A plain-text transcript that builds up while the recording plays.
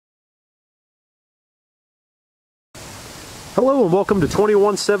Hello and welcome to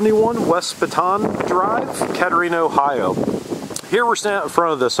 2171 West Bataan Drive, Kettering, Ohio. Here we're standing out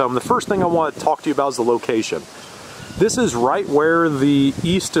front of this home. The first thing I want to talk to you about is the location. This is right where the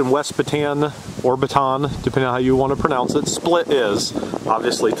East and West Bataan, or Bataan, depending on how you want to pronounce it, split is.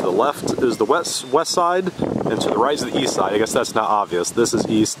 Obviously to the left is the west side, and to the right is the east side. I guess that's not obvious. This is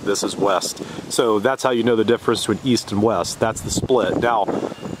east, this is west. So that's how you know the difference between east and west. That's the split. Now,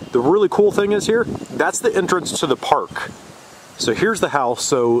 the really cool thing is here, that's the entrance to the park. So here's the house,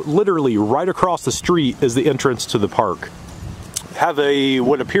 so literally right across the street is the entrance to the park. Have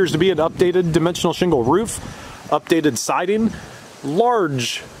what appears to be an updated dimensional shingle roof, updated siding,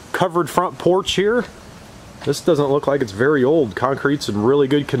 large covered front porch here. This doesn't look like it's very old. Concrete's in really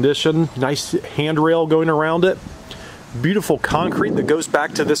good condition. Nice handrail going around it. Beautiful concrete that goes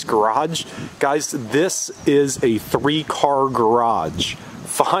back to this garage. Guys, this is a 3-car garage.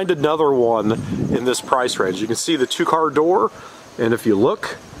 Find another one in this price range. You can see the 2-car door, and if you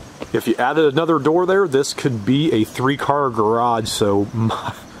look, if you added another door there, this could be a 3-car garage. So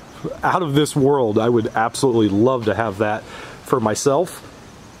out of this world, I would absolutely love to have that for myself.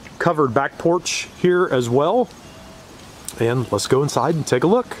 Covered back porch here as well. And let's go inside and take a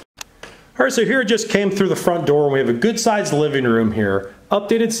look. All right, so here it just came through the front door, and we have a good sized living room here.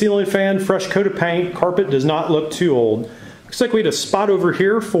 Updated ceiling fan, fresh coat of paint, carpet does not look too old. Looks like we had a spot over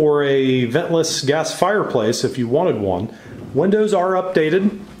here for a ventless gas fireplace if you wanted one. Windows are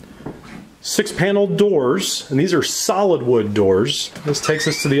updated. 6-panel doors, and these are solid wood doors. This takes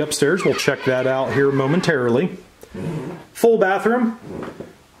us to the upstairs. We'll check that out here momentarily. Full bathroom.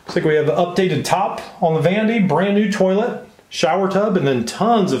 Looks like we have an updated top on the vanity, brand new toilet, shower tub, and then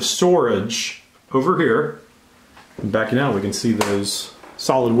tons of storage over here. And backing out, we can see those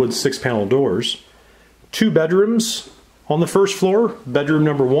solid wood 6-panel doors. 2 bedrooms on the first floor. Bedroom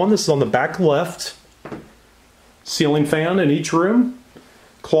number 1, this is on the back left. Ceiling fan in each room.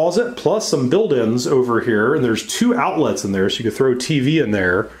 Closet plus some built-ins over here, and there's 2 outlets in there, so you could throw TV in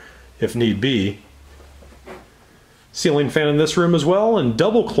there if need be. Ceiling fan in this room as well, and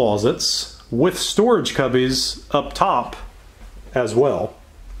double closets with storage cubbies up top as well.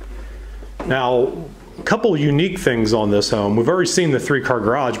 Now, a couple unique things on this home. We've already seen the 3-car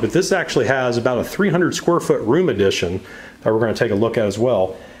garage, but this actually has about a 300 square foot room addition that we're going to take a look at as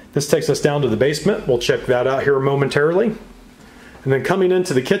well. This takes us down to the basement. We'll check that out here momentarily. And then coming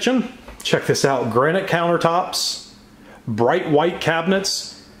into the kitchen, check this out. Granite countertops, bright white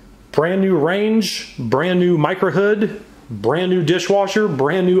cabinets, brand new range, brand new micro hood, brand new dishwasher,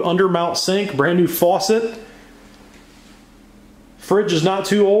 brand new undermount sink, brand new faucet. Fridge is not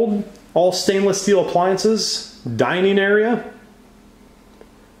too old. All stainless steel appliances. Dining area.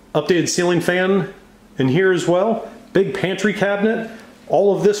 Updated ceiling fan in here as well. Big pantry cabinet.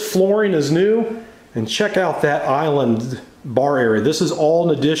 All of this flooring is new. And check out that island bar area. This is all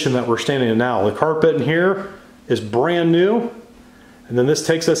an addition that we're standing in now. The carpet in here is brand new. And then this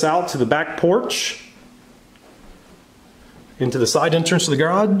takes us out to the back porch, into the side entrance of the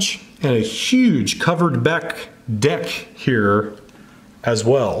garage, and a huge covered back deck here as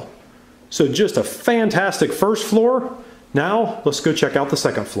well. So just a fantastic first floor. Now let's go check out the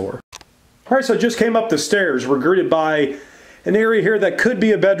second floor. All right, so I just came up the stairs. We're greeted by an area here that could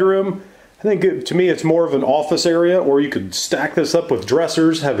be a bedroom. I think to me it's more of an office area, or you could stack this up with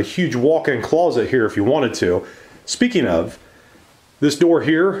dressers, have a huge walk-in closet here if you wanted to. Speaking of, this door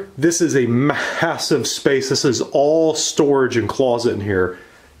here, this is a massive space. This is all storage and closet in here.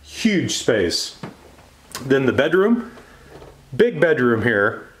 Huge space. Then the bedroom, big bedroom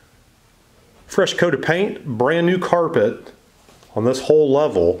here. Fresh coat of paint, brand new carpet on this whole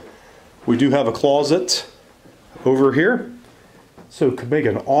level. We do have a closet over here. So it could make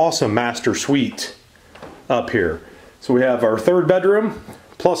an awesome master suite up here. So we have our 3rd bedroom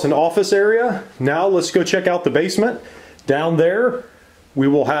plus an office area. Now let's go check out the basement. Down there we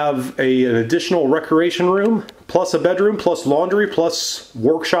will have an additional recreation room plus a bedroom plus laundry plus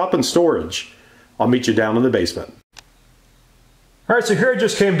workshop and storage. I'll meet you down in the basement. All right, so here I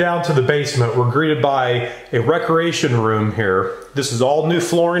just came down to the basement. We're greeted by a recreation room here. This is all new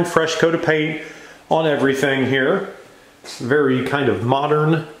flooring, fresh coat of paint on everything here. Very kind of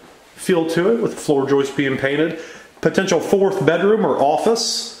modern feel to it with floor joists being painted. Potential 4th bedroom or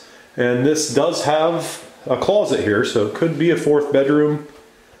office. And this does have a closet here, so it could be a 4th bedroom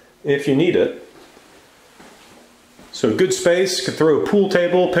if you need it. So good space, could throw a pool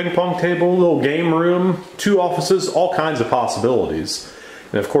table, ping pong table, little game room, 2 offices, all kinds of possibilities.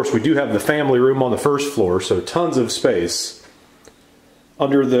 And of course we do have the family room on the first floor, so tons of space.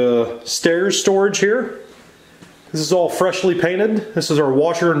 Under the stairs storage here, this is all freshly painted. This is our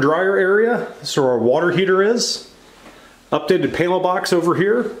washer and dryer area. This is where our water heater is. Updated panel box over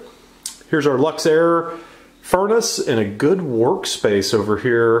here. Here's our Lux Air furnace and a good workspace over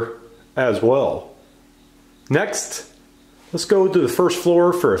here as well. Next, let's go to the first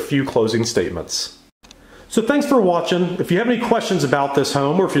floor for a few closing statements. So thanks for watching. If you have any questions about this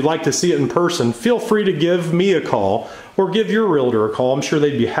home or if you'd like to see it in person, feel free to give me a call or give your realtor a call. I'm sure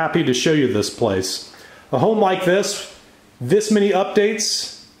they'd be happy to show you this place. A home like this many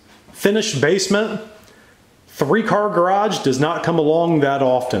updates, finished basement, 3-car garage does not come along that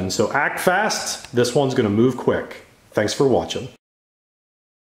often. So act fast. This one's going to move quick. Thanks for watching.